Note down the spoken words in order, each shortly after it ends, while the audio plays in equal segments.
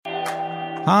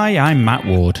Hi, I'm Matt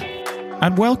Ward,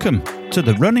 and welcome to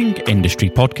the Running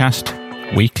Industry Podcast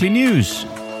Weekly News.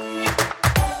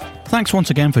 Thanks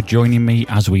once again for joining me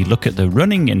as we look at the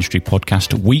Running Industry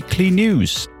Podcast Weekly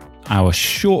News, our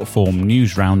short-form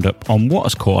news roundup on what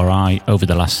has caught our eye over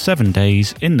the last 7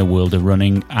 days in the world of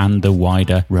running and the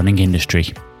wider running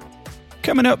industry.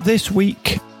 Coming up this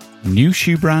week, new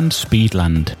shoe brand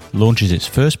Speedland launches its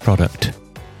first product.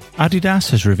 Adidas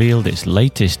has revealed its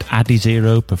latest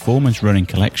Adizero performance running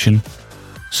collection.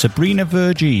 Sabrina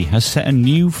Verjee has set a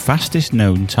new fastest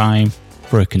known time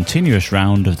for a continuous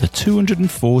round of the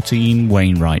 214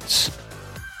 Wainwrights.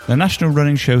 The National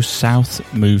Running Show South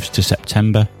moves to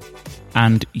September,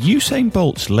 and Usain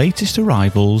Bolt's latest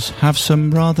arrivals have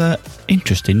some rather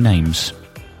interesting names.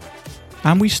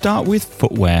 And we start with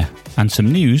footwear and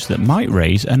some news that might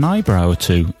raise an eyebrow or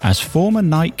two, as former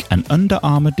Nike and Under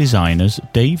Armour designers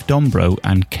Dave Dombrow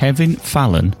and Kevin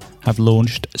Fallon have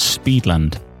launched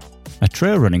Speedland, a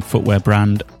trail running footwear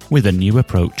brand with a new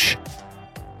approach.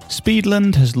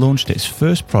 Speedland has launched its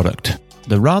first product,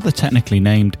 the rather technically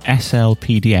named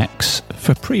SLPDX,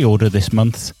 for pre-order this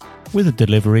month, with a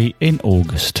delivery in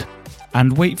August.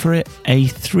 And wait for it, a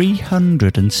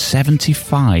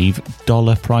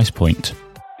 $375 price point.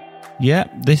 Yeah,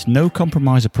 this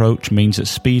no-compromise approach means that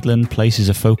Speedland places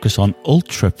a focus on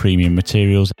ultra-premium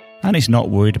materials and is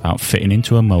not worried about fitting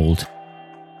into a mould.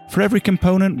 For every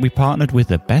component, we partnered with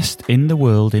the best in the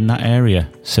world in that area,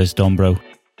 says Dombrow.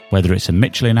 Whether it's a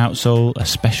Michelin outsole, a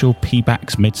special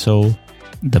Pebax midsole,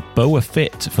 the BOA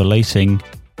Fit for lacing,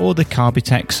 or the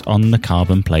Carbitex on the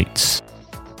carbon plates.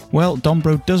 Well,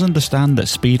 Dombrow does understand that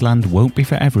Speedland won't be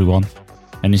for everyone,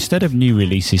 and instead of new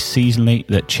releases seasonally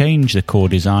that change the core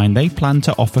design, they plan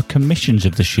to offer commissions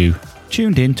of the shoe,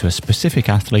 tuned in to a specific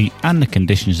athlete and the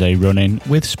conditions they run in,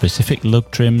 with specific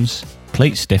lug trims,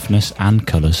 plate stiffness and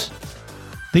colours.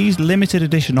 These limited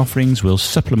edition offerings will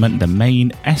supplement the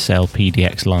main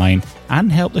SLPDX line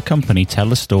and help the company tell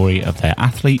the story of their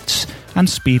athletes and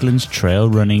Speedland's trail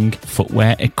running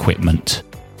footwear equipment.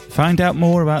 Find out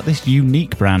more about this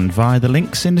unique brand via the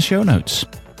links in the show notes.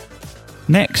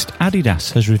 Next,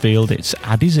 Adidas has revealed its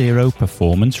Adizero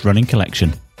performance running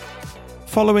collection.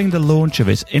 Following the launch of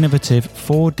its innovative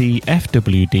 4D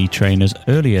FWD trainers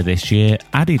earlier this year,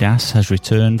 Adidas has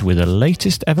returned with the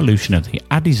latest evolution of the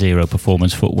Adizero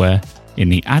performance footwear in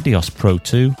the Adios Pro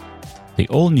 2, the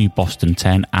all-new Boston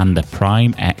 10 and the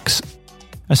Prime X.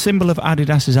 A symbol of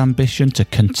Adidas's ambition to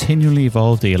continually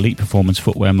evolve the elite performance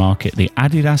footwear market, the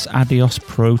Adidas Adios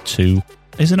Pro 2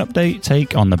 is an update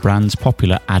take on the brand's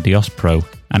popular Adios Pro,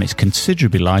 and it's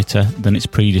considerably lighter than its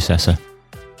predecessor.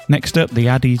 Next up, the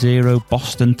Adizero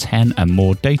Boston 10, a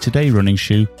more day-to-day running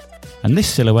shoe, and this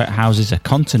silhouette houses a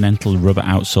continental rubber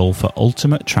outsole for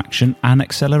ultimate traction and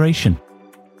acceleration.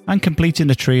 And completing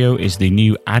the trio is the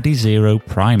new Adizero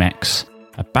Prime X,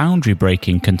 a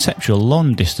boundary-breaking conceptual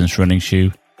long-distance running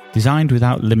shoe designed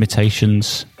without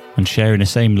limitations and sharing the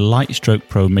same Lightstroke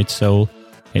Pro midsole.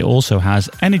 It also has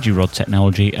energy rod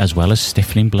technology as well as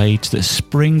stiffening blades that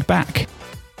spring back.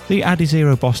 The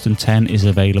Adizero Boston 10 is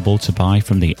available to buy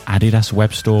from the Adidas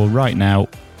web store right now,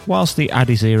 whilst the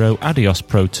Adizero Adios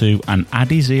Pro 2 and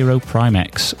Adizero Prime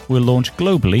X will launch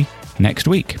globally next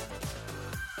week.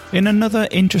 In another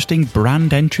interesting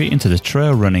brand entry into the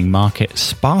trail running market,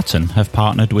 Spartan have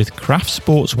partnered with Craft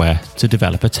Sportswear to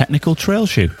develop a technical trail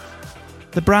shoe.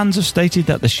 The brands have stated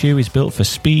that the shoe is built for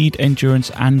speed,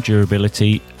 endurance and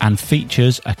durability, and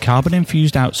features a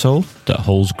carbon-infused outsole that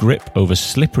holds grip over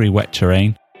slippery wet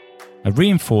terrain, a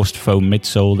reinforced foam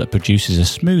midsole that produces a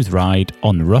smooth ride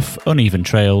on rough, uneven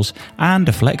trails, and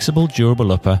a flexible,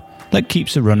 durable upper that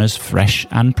keeps the runners fresh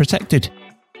and protected.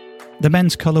 The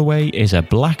men's colourway is a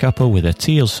black upper with a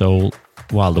teal sole,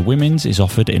 while the women's is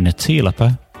offered in a teal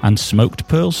upper and smoked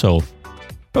pearl sole.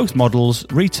 Both models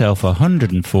retail for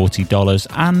 $140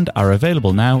 and are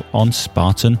available now on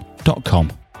Spartan.com.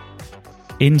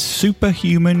 In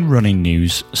superhuman running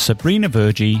news, Sabrina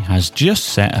Verjee has just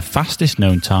set a fastest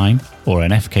known time, or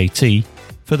an FKT,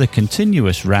 for the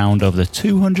continuous round of the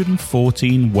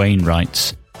 214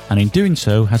 Wainwrights, and in doing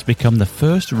so has become the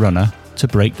first runner to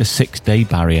break the 6-day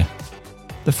barrier.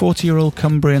 The 40-year-old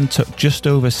Cumbrian took just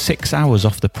over 6 hours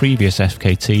off the previous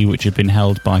FKT, which had been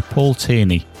held by Paul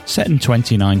Tierney, set in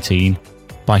 2019,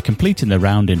 by completing the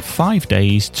round in 5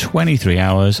 days, 23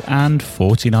 hours and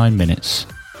 49 minutes.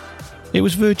 It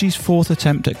was Verjee's fourth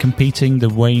attempt at competing the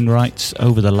Wainwrights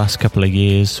over the last couple of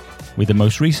years, with the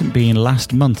most recent being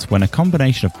last month when a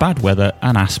combination of bad weather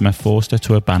and asthma forced her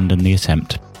to abandon the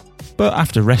attempt. But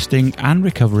after resting and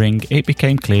recovering, it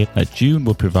became clear that June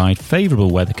would provide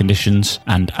favourable weather conditions,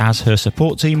 and as her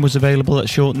support team was available at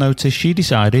short notice, she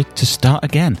decided to start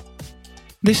again.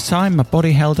 This time my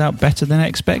body held out better than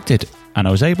expected, and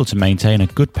I was able to maintain a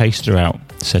good pace throughout,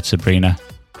 said Sabrina.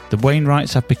 The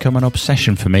Wainwrights have become an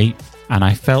obsession for me, and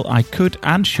I felt I could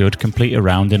and should complete a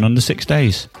round in under 6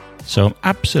 days. So I'm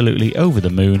absolutely over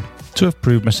the moon to have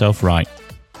proved myself right.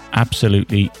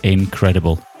 Absolutely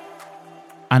incredible.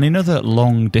 And in other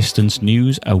long-distance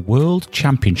news, a World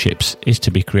Championships is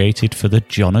to be created for the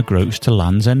John O'Groats to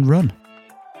Land's End run.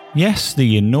 Yes,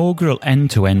 the inaugural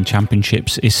end-to-end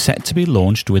championships is set to be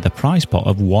launched with a prize pot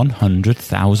of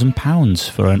 £100,000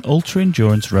 for an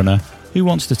ultra-endurance runner who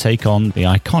wants to take on the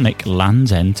iconic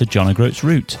Land's End to John O'Groats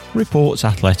route, reports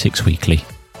Athletics Weekly.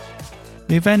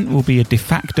 The event will be a de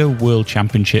facto world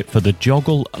championship for the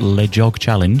Joggle Le Jog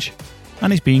Challenge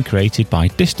and is being created by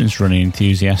distance running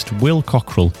enthusiast Will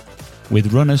Cockrell,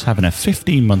 with runners having a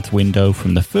 15-month window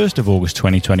from the 1st of August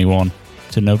 2021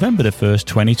 to November the 1st,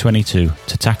 2022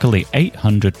 to tackle the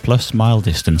 800-plus mile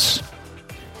distance.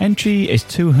 Entry is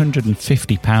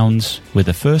 £250, with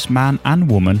the first man and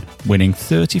woman winning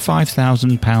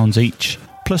 £35,000 each,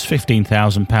 plus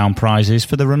 £15,000 prizes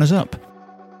for the runners-up.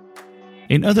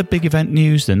 In other big event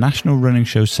news, the National Running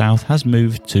Show South has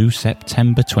moved to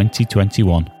September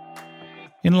 2021.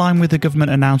 In line with the government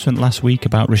announcement last week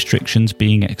about restrictions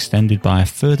being extended by a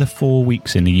further 4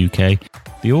 weeks in the UK,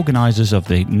 the organisers of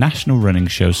the National Running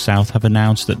Show South have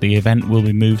announced that the event will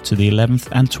be moved to the 11th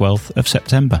and 12th of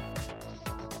September.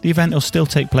 The event will still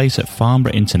take place at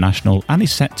Farnborough International and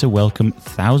is set to welcome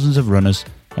thousands of runners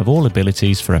of all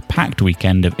abilities for a packed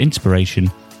weekend of inspiration,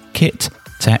 kit,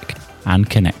 tech and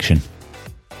connection.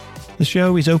 The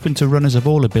show is open to runners of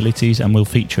all abilities and will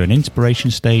feature an inspiration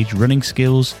stage, running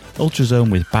skills, ultrazone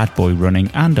with bad boy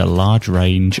running and a large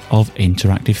range of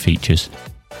interactive features.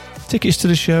 Tickets to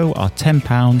the show are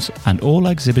 £10 and all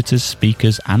exhibitors,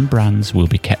 speakers and brands will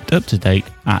be kept up to date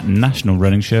at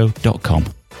nationalrunningshow.com.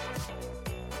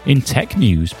 In tech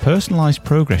news, personalised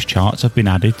progress charts have been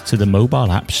added to the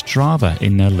mobile app Strava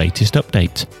in their latest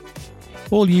update.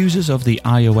 All users of the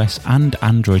iOS and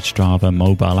Android Strava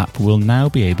mobile app will now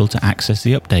be able to access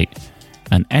the update,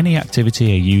 and any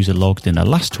activity a user logged in the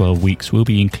last 12 weeks will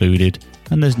be included,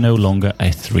 and there's no longer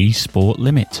a 3-sport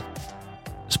limit.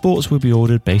 Sports will be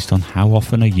ordered based on how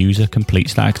often a user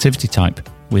completes that activity type,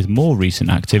 with more recent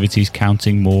activities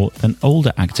counting more than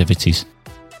older activities.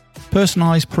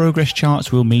 Personalised progress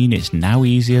charts will mean it's now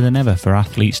easier than ever for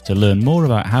athletes to learn more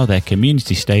about how their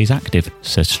community stays active,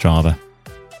 says Strava.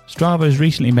 Strava has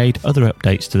recently made other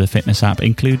updates to the fitness app,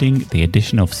 including the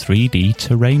addition of 3D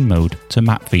terrain mode to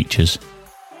map features.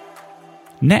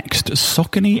 Next,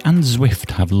 Saucony and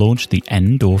Zwift have launched the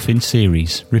Endorphin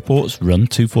series, reports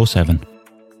Run247.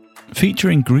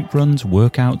 Featuring group runs,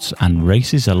 workouts and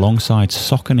races alongside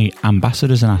Saucony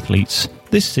ambassadors and athletes,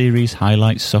 this series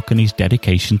highlights Saucony's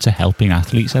dedication to helping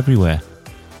athletes everywhere.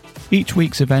 Each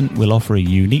week's event will offer a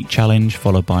unique challenge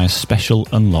followed by a special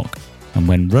unlock, and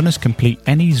when runners complete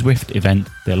any Zwift event,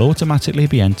 they'll automatically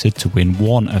be entered to win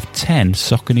one of 10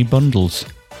 Saucony bundles,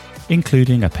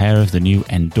 including a pair of the new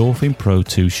Endorphin Pro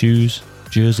 2 shoes,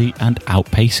 jersey and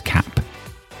Outpace cap.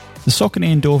 The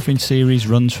Saucony Endorphin series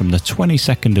runs from the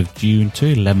 22nd of June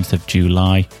to 11th of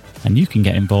July, and you can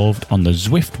get involved on the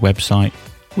Zwift website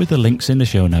with the links in the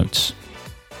show notes.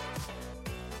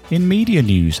 In media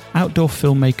news, outdoor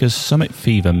filmmakers Summit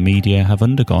Fever Media have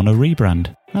undergone a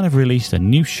rebrand and have released a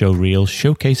new show reel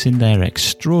showcasing their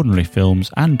extraordinary films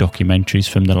and documentaries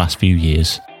from the last few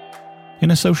years.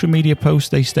 In a social media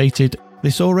post they stated,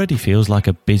 "This already feels like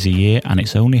a busy year and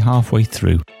it's only halfway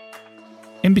through.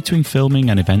 In between filming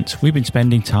and events, we've been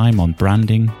spending time on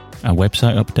branding, a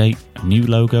website update, a new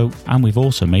logo, and we've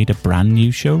also made a brand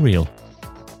new show reel.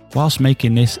 Whilst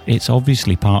making this, it's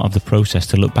obviously part of the process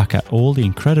to look back at all the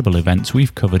incredible events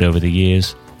we've covered over the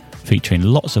years, featuring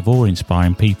lots of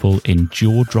awe-inspiring people in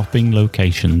jaw-dropping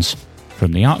locations,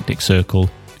 from the Arctic Circle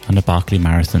and the Barkley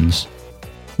Marathons.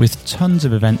 With tons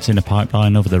of events in the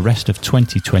pipeline over the rest of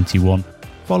 2021,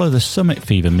 follow the Summit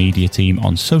Fever Media team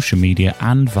on social media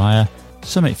and via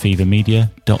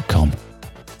summitfevermedia.com.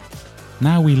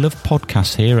 Now, we love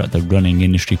podcasts here at the Running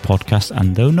Industry Podcast,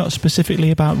 and though not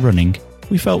specifically about running,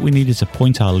 we felt we needed to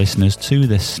point our listeners to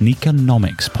the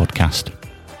Sneakernomics podcast,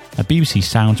 a BBC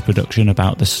Sounds production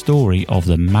about the story of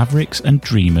the mavericks and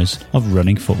dreamers of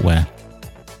running footwear,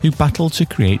 who battled to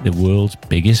create the world's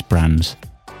biggest brands.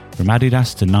 From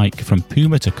Adidas to Nike, from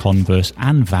Puma to Converse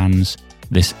and Vans,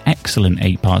 this excellent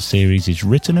 8-part series is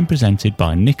written and presented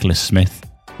by Nicholas Smith,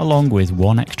 along with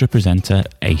one extra presenter,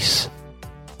 Ace.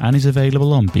 and is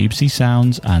available on BBC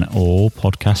Sounds and all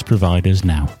podcast providers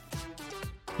now.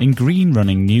 In green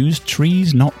running news,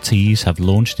 Trees Not Tees have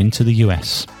launched into the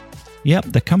US. Yep,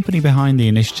 the company behind the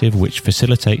initiative, which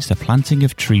facilitates the planting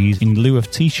of trees in lieu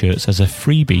of t-shirts as a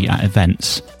freebie at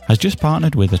events, has just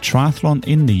partnered with a triathlon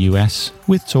in the US,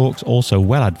 with talks also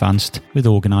well advanced with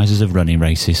organisers of running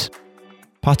races.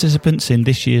 Participants in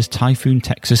this year's Typhoon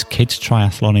Texas Kids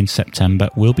Triathlon in September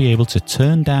will be able to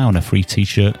turn down a free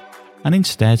t-shirt and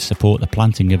instead support the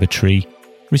planting of a tree,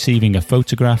 receiving a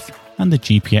photograph and the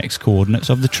GPX coordinates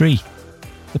of the tree.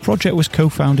 The project was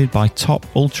co-founded by top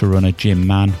ultra runner Jim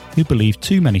Mann, who believed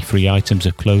too many free items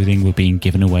of clothing were being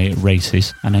given away at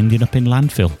races and ending up in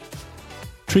landfill.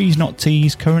 Trees Not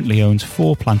Tees currently owns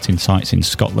 4 planting sites in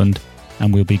Scotland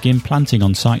and will begin planting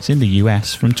on sites in the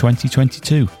US from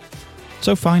 2022.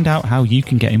 So find out how you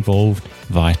can get involved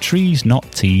via Trees Not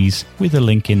Tees with a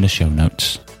link in the show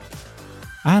notes.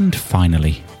 And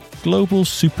finally, global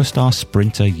superstar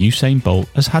sprinter Usain Bolt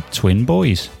has had twin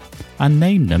boys and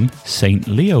named them St.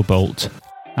 Leo Bolt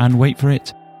and, wait for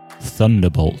it,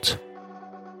 Thunderbolt.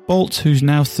 Bolt, who's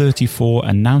now 34,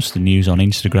 announced the news on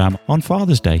Instagram on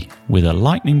Father's Day with a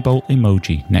lightning bolt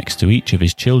emoji next to each of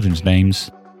his children's names,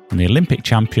 and the Olympic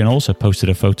champion also posted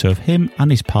a photo of him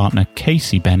and his partner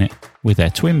Casey Bennett with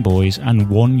their twin boys and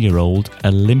 1-year-old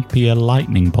Olympia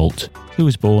Lightning Bolt, who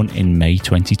was born in May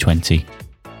 2020.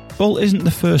 Bolt isn't the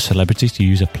first celebrity to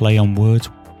use a play on words.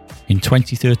 In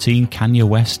 2013, Kanye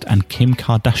West and Kim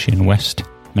Kardashian West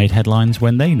made headlines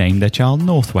when they named their child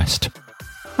Northwest.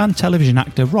 And television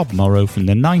actor Rob Morrow from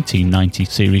the 1990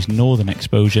 series Northern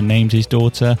Exposure named his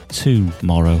daughter Two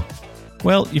Morrow.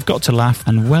 Well, you've got to laugh,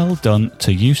 and well done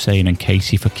to Usain and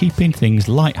Casey for keeping things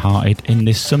light-hearted in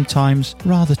this sometimes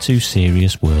rather too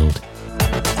serious world.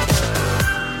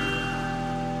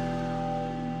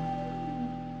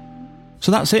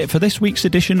 So that's it for this week's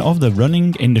edition of the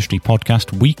Running Industry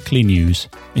Podcast Weekly News.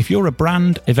 If you're a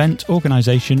brand, event,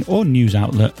 organisation or news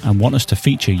outlet and want us to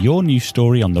feature your news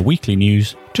story on the weekly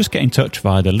news, just get in touch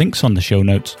via the links on the show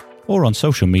notes or on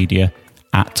social media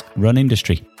at Run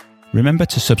Industry. Remember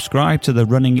to subscribe to the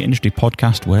Running Industry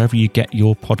Podcast wherever you get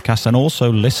your podcasts, and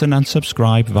also listen and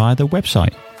subscribe via the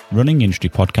website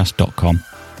runningindustrypodcast.com,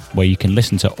 where you can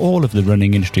listen to all of the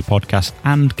Running Industry podcasts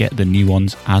and get the new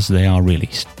ones as they are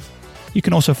released. You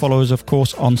can also follow us, of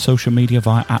course, on social media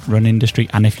via @RunIndustry,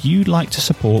 and if you'd like to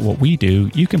support what we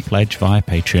do, you can pledge via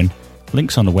Patreon.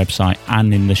 Links on the website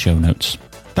and in the show notes.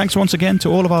 Thanks once again to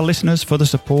all of our listeners for the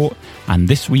support and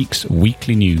this week's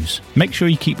weekly news. Make sure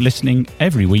you keep listening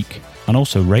every week and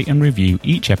also rate and review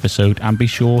each episode, and be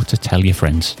sure to tell your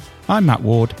friends. I'm Matt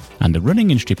Ward, and the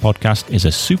Running Industry Podcast is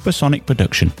a Supersonic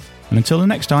production. And until the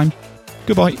next time,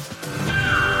 goodbye.